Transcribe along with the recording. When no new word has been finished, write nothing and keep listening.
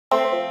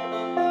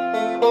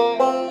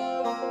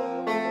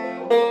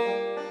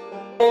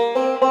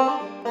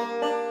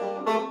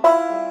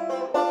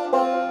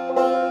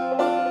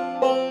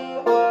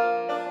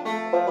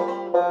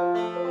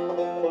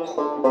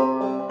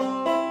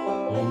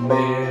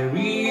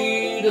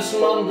read as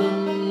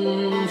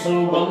London's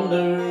a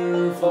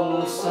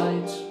wonderful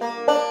sight,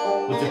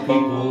 with the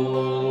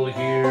people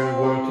here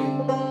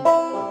working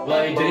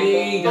by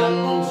day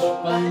and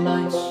by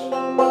night.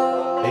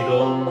 They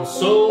don't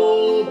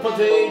sow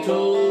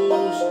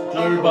potatoes,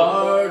 nor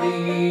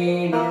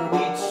barley, nor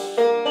wheat,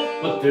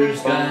 but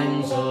there's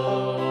gangs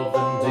of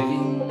them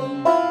digging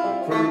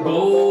for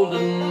gold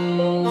in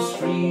the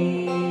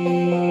street.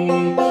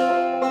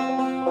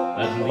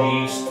 At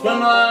least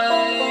when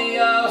I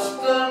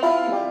asked them,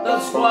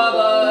 that's what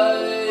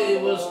I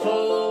was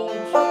told.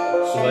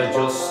 So I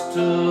just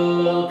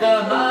took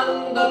a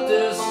hand at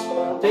this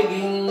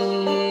digging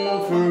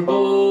for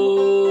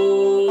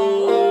gold.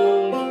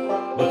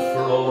 But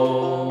for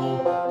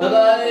all that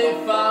I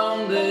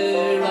found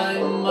there,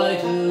 I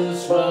might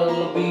as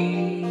well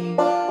be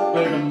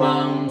where the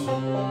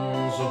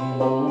mountains of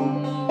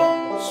Mourne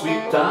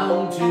sweep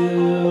down to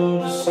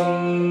the sea.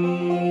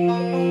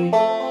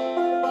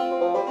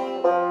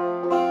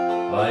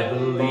 I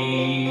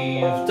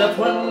believe that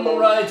when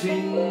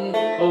writing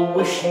a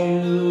wish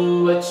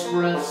you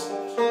expressed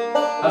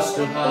as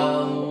to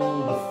how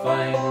the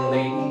fine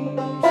ladies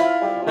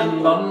in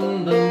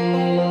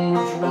London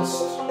were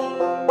dressed,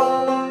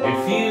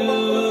 if you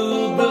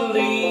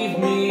believe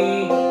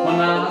me when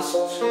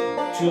asked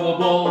to a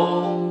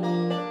ball,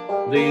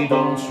 they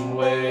don't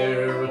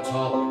wear a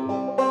top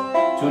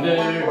to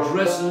their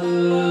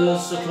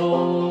dresses at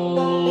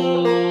all.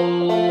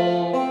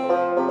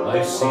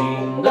 I've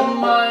seen them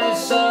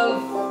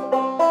myself,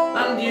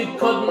 and you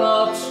could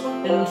not,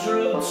 in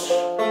truth,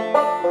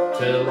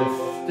 tell if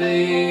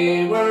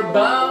they were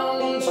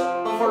bound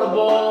for a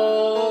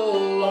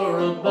ball or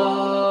a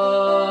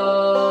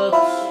bat.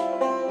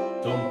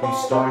 Don't be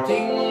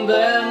starting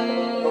them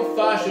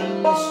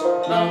fashions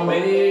now,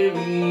 Mary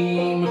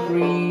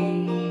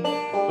Macree,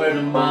 where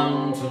the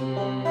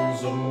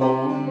mountains of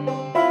Mourne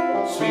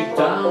sweep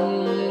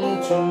down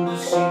to the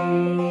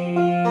sea.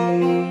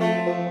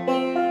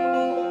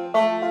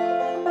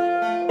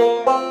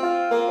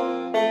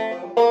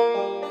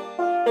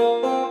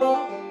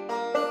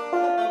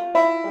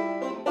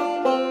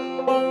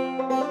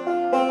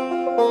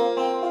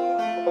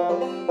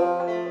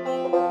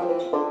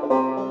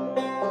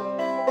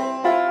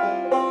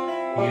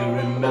 You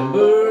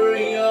remember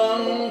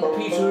young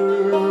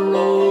Peter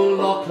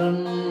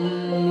O'Loughlin,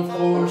 of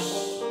course?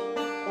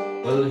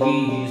 Well,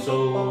 he's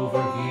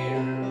over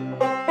here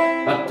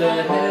at the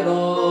head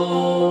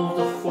of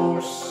the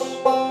force.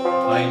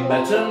 I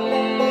met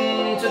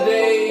him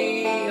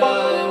today,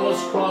 I was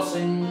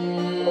crossing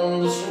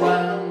the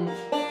Strand.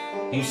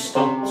 He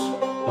stopped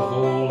the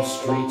whole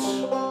street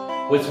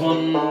with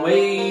one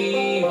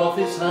wave of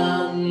his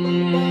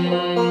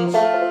hand.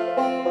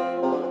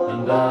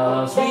 And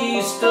as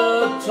we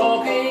stood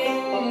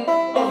talking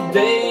of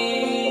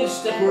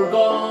days that were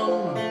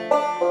gone,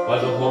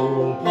 while the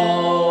whole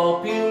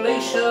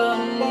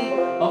population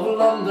of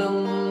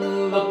London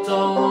looked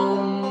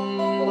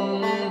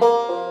on,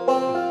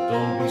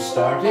 don't be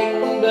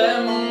starting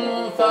them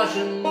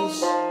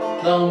fashions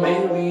now,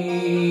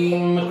 Mary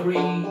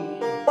Macree,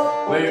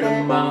 where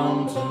the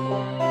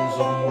mountains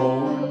of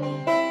Mourne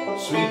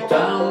sweep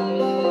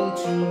down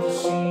to the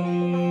sea.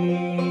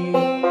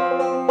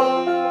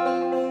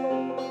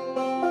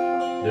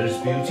 There's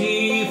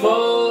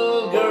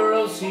beautiful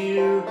girls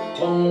here,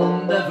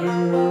 oh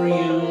never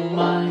you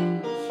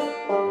mind.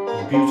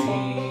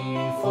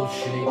 Beautiful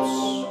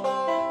shapes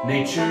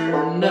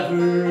nature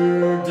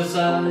never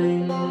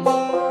designs.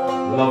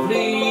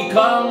 Lovely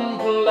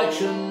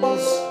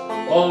complexions,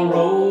 all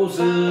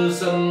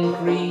roses and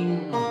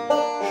cream.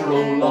 Sure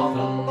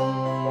O'Loughlin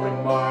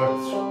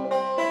remarked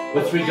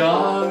with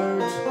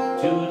regard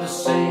to the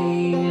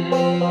same.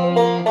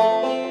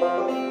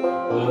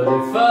 But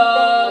if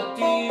at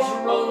these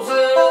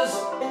roses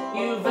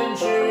you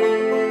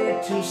venture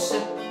to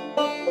sip,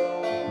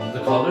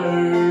 the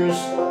colours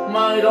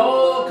might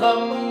all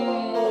come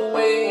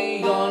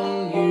away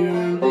on your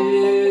lips.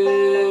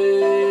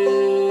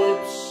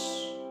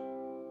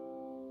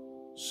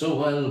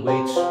 So I'll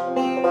wait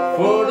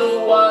for the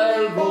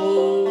wild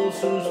rose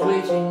who's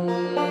waiting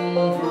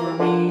for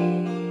me,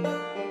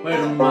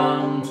 where the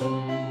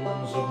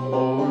mountains of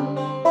Mourne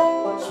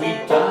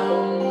sweep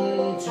down